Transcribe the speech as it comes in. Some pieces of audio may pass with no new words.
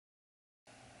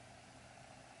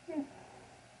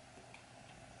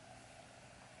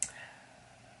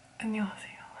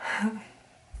안녕하세요.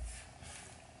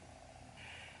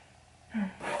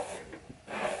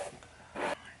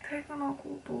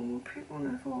 퇴근하고 너무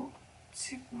피곤해서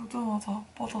집 오자마자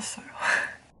뻗었어요.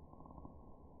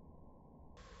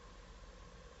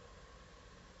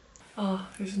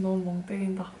 요즘 너무 멍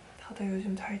때린다. 다들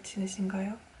요즘 잘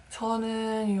지내신가요?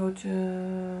 저는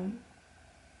요즘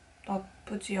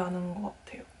나쁘지 않은 것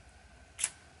같아요.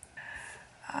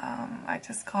 I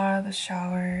just got out of the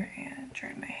shower and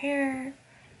dried my hair,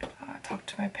 talked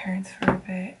to my parents for a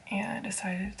bit, and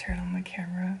decided to turn on my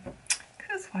camera,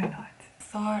 because why not? The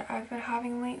thought I've been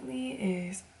having lately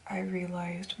is I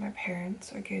realized my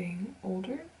parents are getting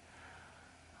older,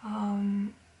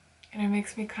 and it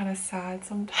makes me kind of sad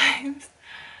sometimes.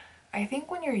 I think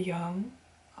when you're young,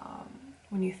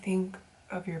 when you think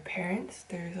of your parents,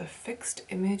 there's a fixed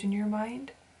image in your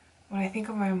mind. When I think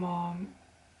of my mom,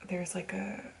 there's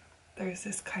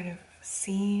this kind of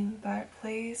scene that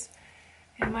plays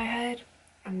in my head,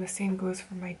 and the same goes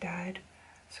for my dad.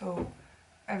 So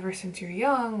ever since you're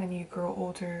young and you grow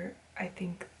older, I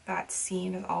think that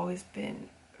scene has always been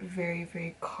very,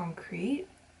 very concrete.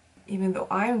 Even though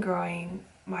I'm growing,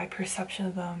 my perception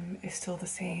of them is still the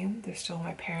same. They're still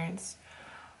my parents.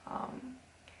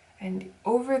 And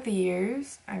over the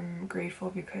years, I'm grateful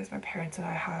because my parents and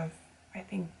I have, I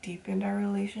think, deepened our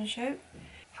relationship.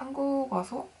 한국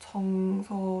와서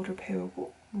정서를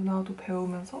배우고 문화도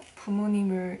배우면서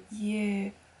부모님을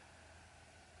이해가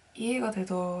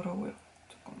되더라고요.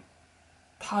 조금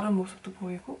다른 모습도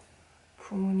보이고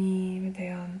부모님에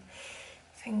대한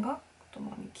생각도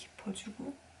많이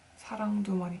깊어지고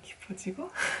사랑도 많이 깊어지고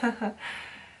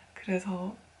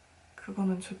그래서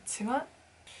그거는 좋지만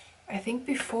I think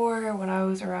before when I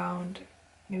was around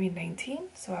maybe 19,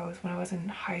 so when I was in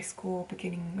high school,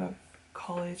 beginning of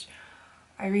college,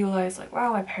 I realized like,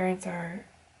 wow, my parents are,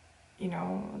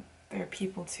 they're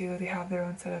people too. They have their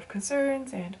own set of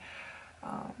concerns and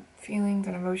feelings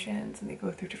and emotions, and they go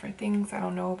through different things I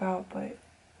don't know about, but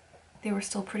they were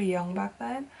still pretty young back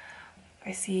then.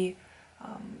 I see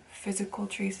physical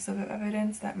traces of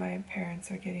evidence that my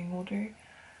parents are getting older.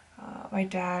 My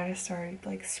dad has started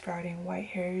like sprouting white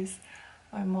hairs.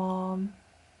 My mom,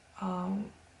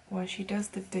 when she does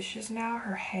the dishes now,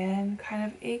 her hand kind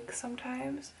of aches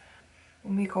sometimes.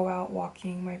 When we go out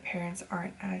walking, my parents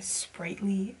aren't as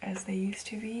sprightly as they used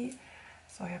to be,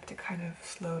 so I have to kind of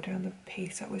slow down the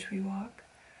pace at which we walk.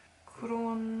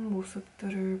 그런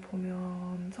모습들을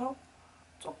보면서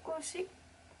조금씩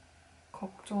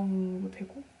걱정도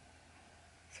되고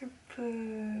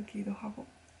슬프기도 하고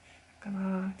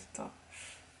약간 진짜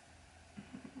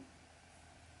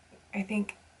I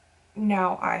think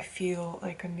now I feel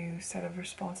like a new set of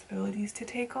responsibilities to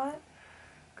take on.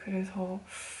 그래서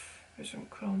요즘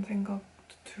그런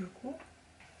생각도 들고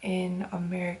in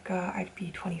America I'd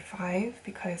be 25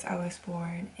 because I was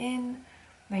born in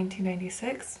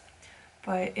 1996.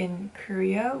 But in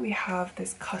Korea, we have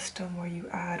this custom where you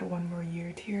add one more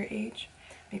year to your age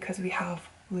because we have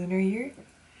lunar year.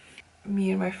 Me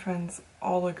and my friends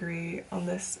all agree on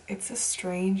this. It's a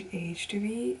strange age to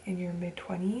be in your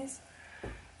mid-20s.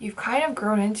 You've kind of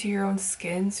grown into your own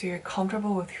skin, so you're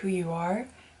comfortable with who you are,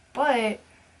 but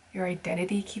your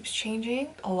identity keeps changing.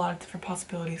 A lot of different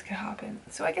possibilities can happen.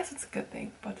 So I guess it's a good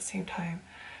thing, but at the same time,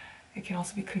 it can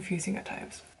also be confusing at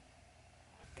times.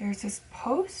 There's this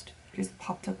post just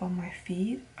popped up on my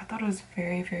feed. I thought it was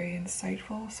very, very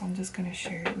insightful, so I'm just gonna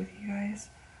share it with you guys.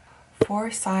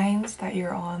 4 signs that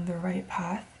you're on the right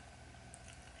path.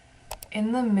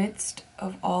 In the midst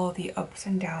of all the ups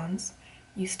and downs,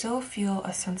 you still feel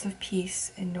a sense of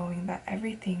peace in knowing that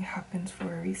everything happens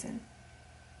for a reason.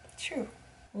 True.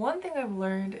 One thing I've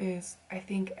learned is I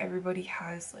think everybody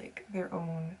has like their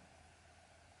own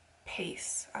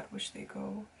pace at which they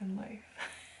go in life.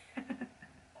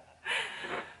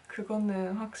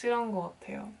 그거는 확실한 것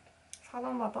같아요.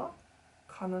 사람마다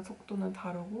가는 속도는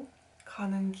다르고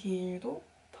가는 길도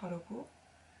다르고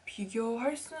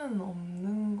비교할 수는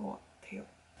없는 것 같아요.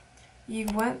 You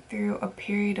went through a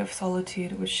period of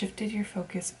solitude which shifted your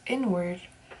focus inward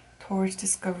towards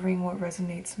discovering what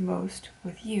resonates most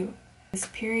with you. This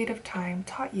period of time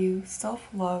taught you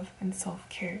self-love and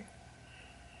self-care.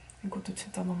 이것도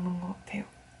진짜 맞는 것 같아요.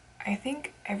 I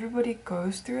think everybody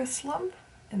goes through a slump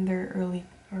in their early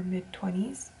or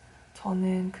mid-20s.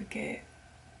 저는 그게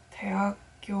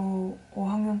대학교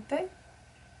 5학년 때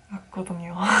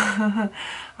왔거든요.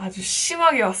 아주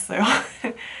심하게 왔어요.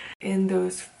 In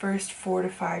those first 4 to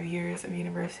 5 years of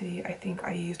university, I think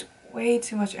I used way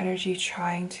too much energy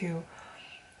trying to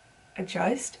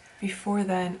adjust. Before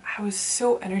then, I was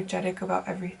so energetic about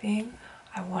everything.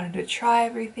 I wanted to try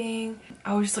everything.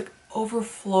 I was just like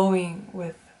overflowing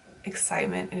with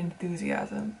excitement and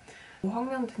enthusiasm.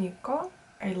 5학년 되니까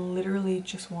I literally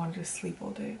just wanted to sleep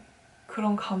all day.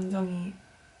 그런 감정이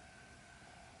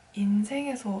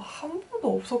인생에서 한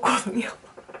번도 없었거든요.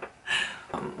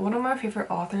 One of my favorite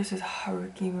authors is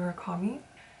Haruki Murakami.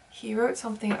 He wrote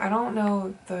something, I don't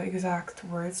know the exact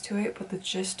words to it, but the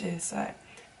gist is that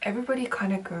everybody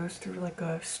kind of goes through like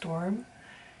a storm.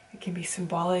 It can be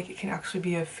symbolic, it can actually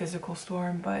be a physical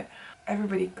storm, but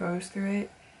everybody goes through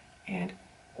it. And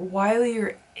while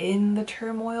you're in the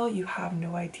turmoil, you have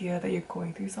no idea that you're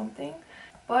going through something.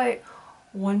 But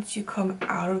once you come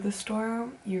out of the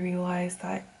storm, you realize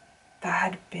that that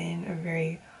had been a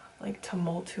very like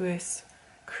tumultuous,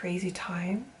 crazy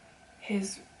time.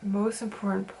 His most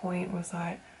important point was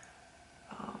that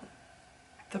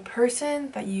the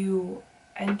person that you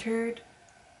entered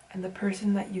and the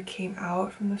person that you came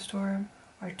out from the storm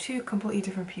are two completely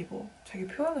different people. 되게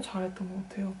표현을 잘했던 것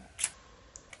같아요.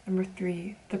 Number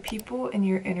 3, the people in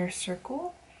your inner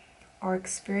circle are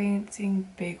experiencing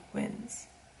big wins.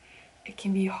 It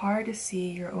can be hard to see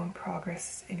your own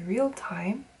progress in real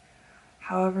time.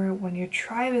 However, when your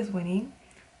tribe is winning,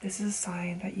 this is a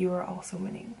sign that you are also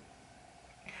winning.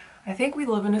 I think we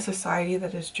live in a society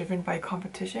that is driven by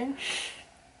competition.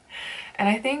 And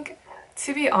I think,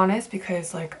 to be honest,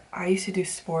 because like I used to do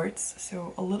sports,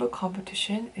 so a little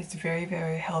competition is very,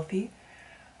 very healthy.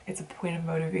 It's a point of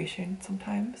motivation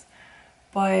sometimes.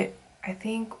 But I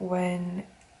think when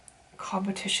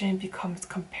competition becomes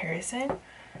comparison,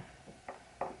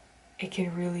 it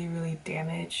can really, really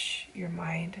damage your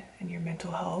mind and your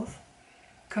mental health.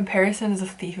 Comparison is a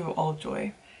thief of all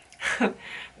joy.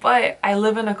 But I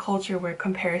live in a culture where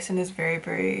comparison is very,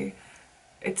 very,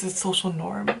 it's a social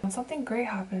norm. When something great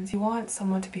happens, you want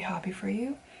someone to be happy for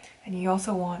you, and you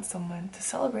also want someone to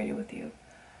celebrate it with you.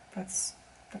 That's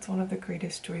one of the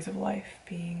greatest joys of life,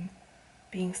 being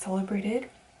celebrated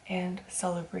and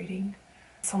celebrating.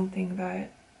 Something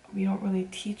that we don't really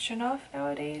teach enough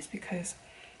nowadays because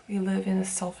we live in a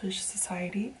selfish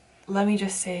society. Let me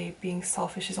just say, being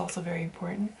selfish is also very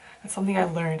important. That's something I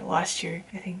learned last year.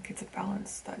 I think it's a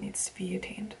balance that needs to be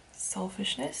attained.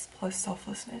 Selfishness plus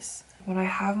selflessness. When I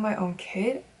have my own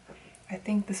kid, I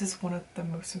think this is one of the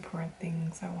most important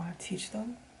things I want to teach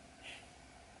them.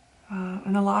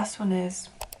 And the last one is,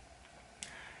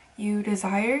 you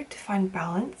desire to find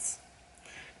balance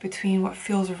between what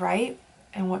feels right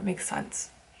and what makes sense.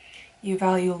 You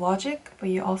value logic, but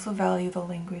you also value the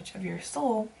language of your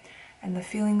soul and the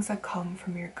feelings that come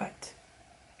from your gut.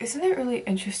 Isn't it really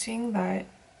interesting that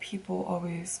people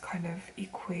always kind of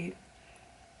equate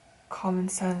common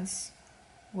sense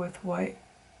with what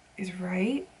is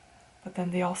right, but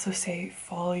then they also say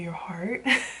follow your heart?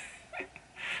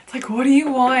 It's like, what do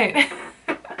you want?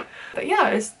 But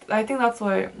yeah, I think that's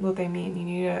what they mean.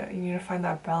 You need to find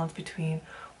that balance between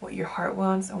what your heart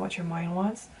wants and what your mind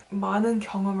wants. 많은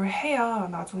경험을 해야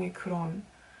나중에 그런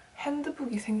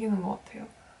핸드북이 생기는 것 같아요.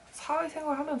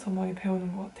 사회생활 하면서 많이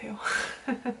배우는 것 같아요.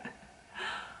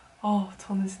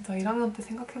 저는 진짜 1학년 때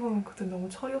생각해보면 그때 너무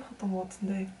철이 없었던 것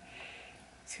같은데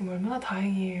지금 얼마나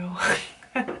다행이에요.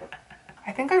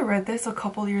 I think I read this a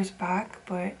couple years back,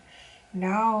 but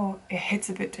now it hits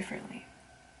a bit differently.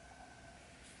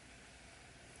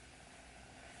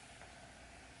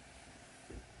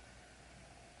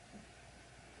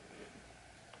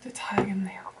 이제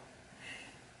자야겠네요.